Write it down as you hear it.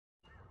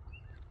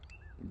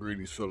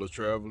Greetings, fellow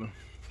traveler.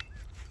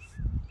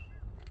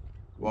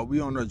 While we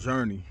on our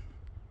journey,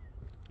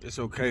 it's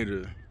okay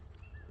to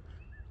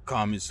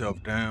calm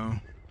yourself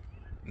down,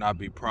 not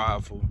be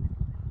prideful,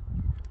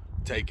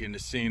 take in the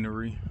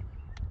scenery,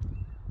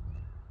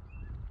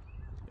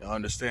 and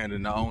understand that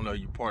not only are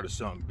you part of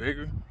something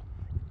bigger,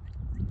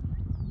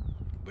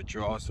 but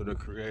you're also the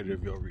creator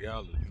of your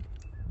reality.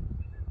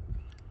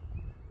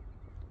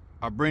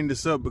 I bring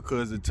this up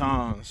because at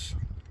times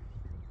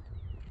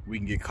we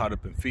can get caught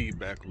up in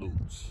feedback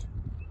loops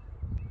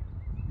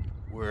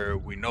where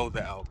we know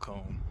the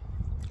outcome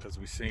because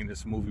we've seen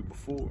this movie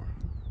before.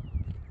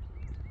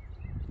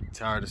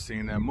 Tired of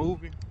seeing that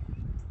movie?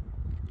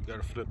 You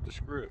gotta flip the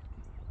script.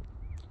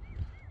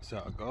 That's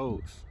how it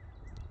goes.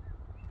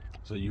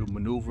 So you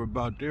maneuver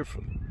about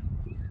differently.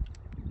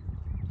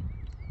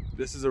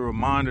 This is a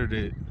reminder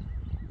that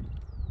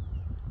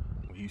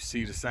when you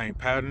see the same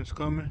patterns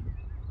coming,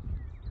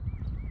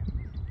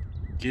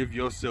 give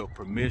yourself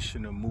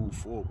permission to move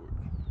forward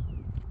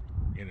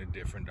in a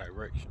different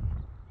direction.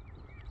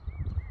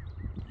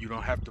 You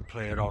don't have to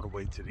play it all the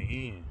way to the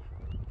end.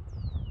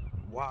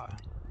 Why?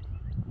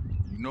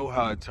 You know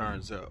how it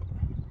turns out.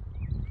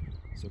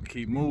 So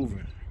keep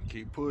moving,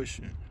 keep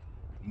pushing.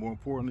 More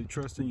importantly,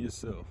 trust in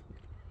yourself.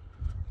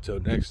 Till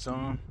next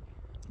time,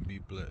 be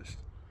blessed.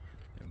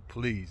 And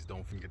please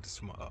don't forget to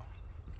smile.